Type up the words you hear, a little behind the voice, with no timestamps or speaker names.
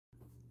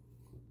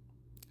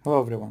Hello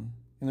everyone.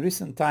 In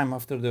recent time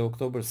after the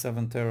October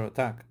 7th terror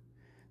attack,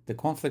 the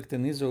conflict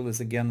in Israel is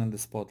again in the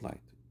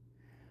spotlight.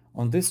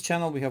 On this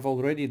channel we have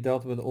already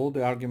dealt with all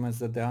the arguments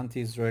that the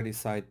anti-Israeli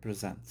side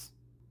presents.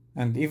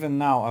 And even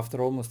now,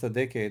 after almost a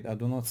decade, I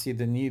do not see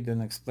the need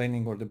in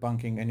explaining or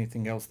debunking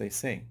anything else they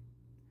say.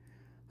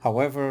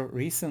 However,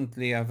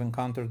 recently I've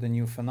encountered a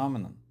new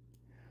phenomenon.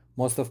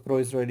 Most of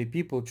pro-Israeli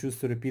people choose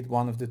to repeat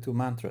one of the two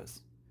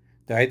mantras.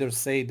 They either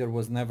say there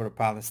was never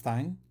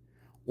Palestine,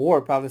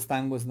 or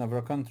Palestine was never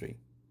a country.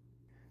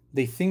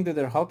 They think that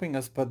they're helping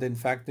us, but in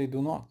fact they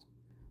do not.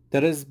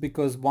 That is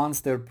because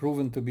once they're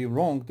proven to be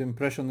wrong, the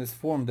impression is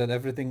formed that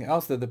everything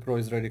else that the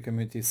pro-Israeli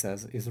community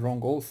says is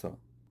wrong also.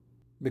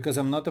 Because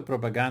I'm not a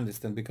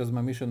propagandist and because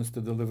my mission is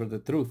to deliver the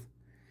truth,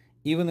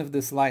 even if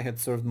this lie had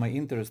served my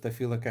interest, I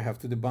feel like I have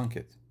to debunk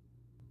it.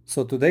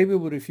 So today we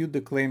will refute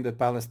the claim that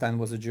Palestine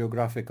was a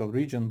geographical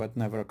region but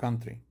never a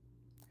country.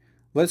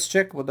 Let's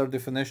check what are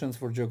definitions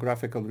for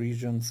geographical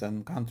regions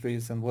and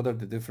countries and what are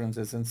the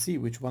differences and see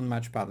which one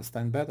match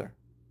Palestine better.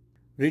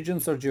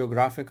 Regions are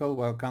geographical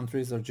while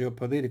countries are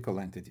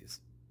geopolitical entities.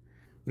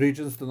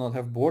 Regions do not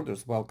have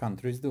borders while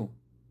countries do.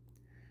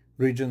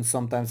 Regions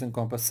sometimes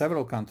encompass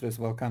several countries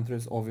while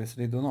countries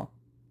obviously do not.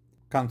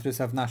 Countries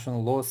have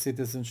national laws,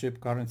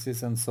 citizenship,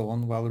 currencies and so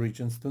on while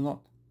regions do not.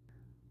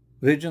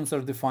 Regions are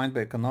defined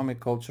by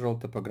economic, cultural,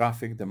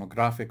 topographic,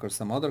 demographic or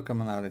some other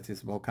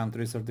commonalities while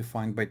countries are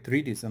defined by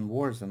treaties and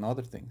wars and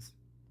other things.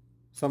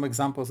 Some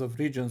examples of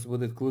regions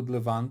would include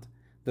Levant,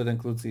 that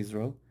includes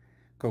Israel,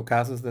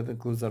 Caucasus, that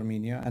includes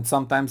Armenia, and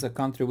sometimes a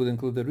country would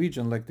include a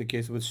region like the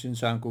case with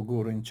Xinjiang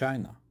Uyghur in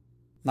China.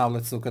 Now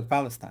let's look at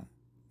Palestine.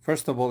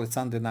 First of all, it's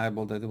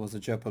undeniable that it was a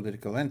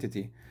geopolitical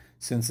entity,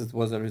 since it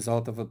was a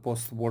result of a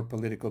post-war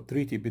political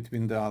treaty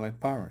between the Allied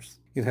powers.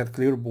 It had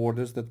clear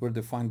borders that were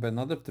defined by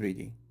another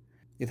treaty.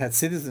 It had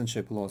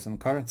citizenship laws and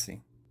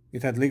currency.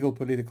 It had legal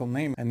political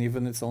name and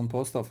even its own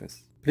post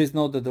office. Please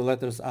note that the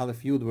letters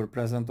Aleph Yud were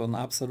present on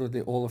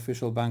absolutely all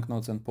official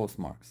banknotes and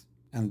postmarks.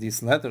 And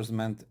these letters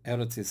meant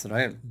Eretz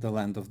Israel, the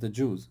land of the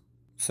Jews.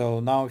 So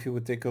now if you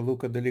would take a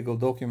look at the legal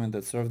document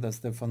that served as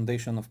the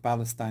foundation of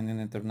Palestine in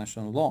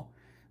international law,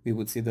 we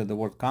would see that the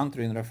word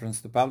country in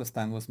reference to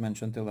Palestine was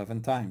mentioned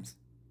 11 times.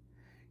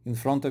 In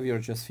front of you are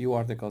just few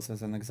articles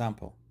as an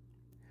example.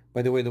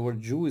 By the way, the word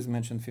Jew is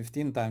mentioned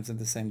 15 times in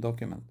the same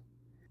document.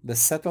 The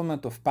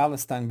settlement of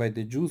Palestine by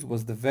the Jews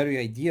was the very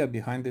idea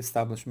behind the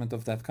establishment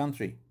of that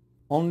country.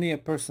 Only a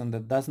person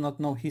that does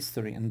not know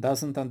history and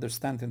doesn't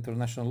understand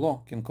international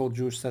law can call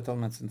Jewish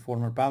settlements in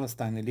former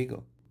Palestine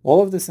illegal. All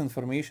of this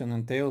information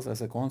entails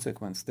as a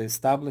consequence the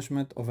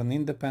establishment of an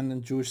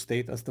independent Jewish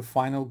state as the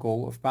final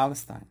goal of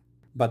Palestine.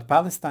 But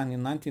Palestine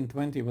in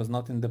 1920 was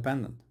not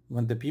independent.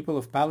 When the people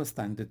of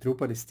Palestine, the true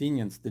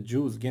Palestinians, the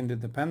Jews, gained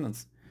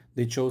independence,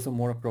 they chose a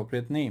more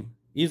appropriate name,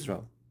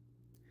 Israel.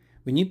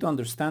 We need to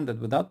understand that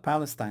without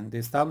Palestine, the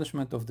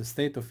establishment of the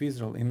State of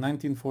Israel in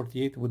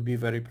 1948 would be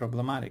very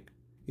problematic.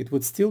 It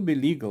would still be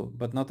legal,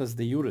 but not as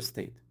the jure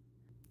state.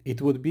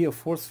 It would be a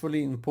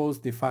forcefully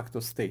imposed de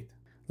facto state,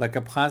 like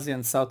Abkhazia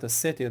and South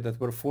Ossetia that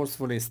were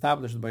forcefully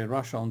established by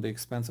Russia on the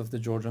expense of the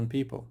Georgian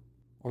people,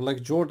 or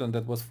like Jordan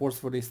that was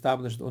forcefully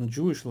established on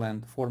Jewish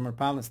land, former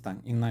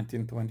Palestine, in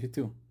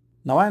 1922.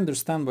 Now I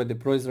understand why the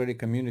pro-Israeli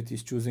community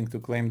is choosing to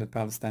claim that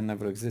Palestine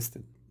never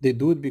existed. They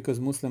do it because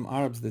Muslim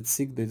Arabs that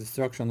seek the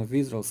destruction of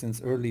Israel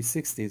since early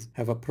 60s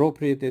have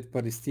appropriated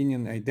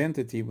Palestinian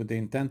identity with the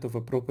intent of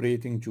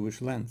appropriating Jewish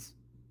lands.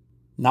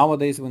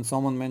 Nowadays, when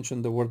someone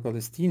mentions the word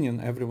Palestinian,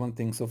 everyone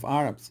thinks of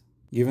Arabs.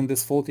 Given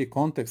this faulty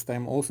context, I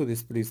am also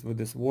displeased with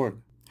this word.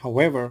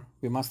 However,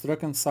 we must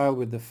reconcile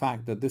with the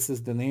fact that this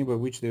is the name by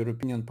which the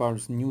European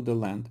powers knew the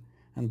land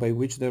and by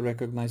which they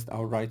recognized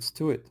our rights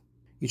to it.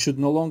 It should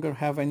no longer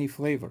have any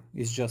flavor,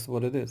 it's just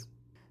what it is.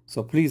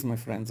 So please, my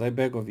friends, I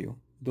beg of you,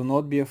 do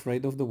not be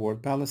afraid of the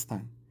word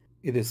Palestine.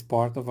 It is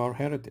part of our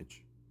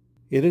heritage.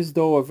 It is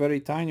though a very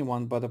tiny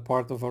one, but a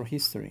part of our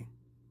history.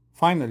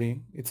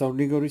 Finally, it's our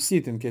legal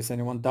receipt in case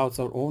anyone doubts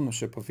our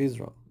ownership of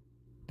Israel.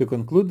 To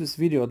conclude this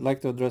video, I'd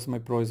like to address my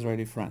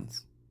pro-Israeli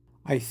friends.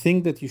 I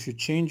think that you should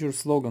change your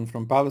slogan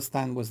from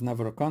Palestine was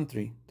never a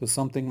country to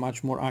something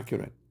much more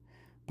accurate.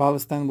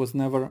 Palestine was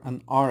never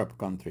an Arab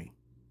country.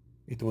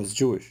 It was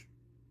Jewish.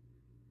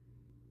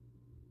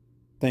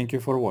 Thank you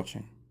for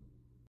watching.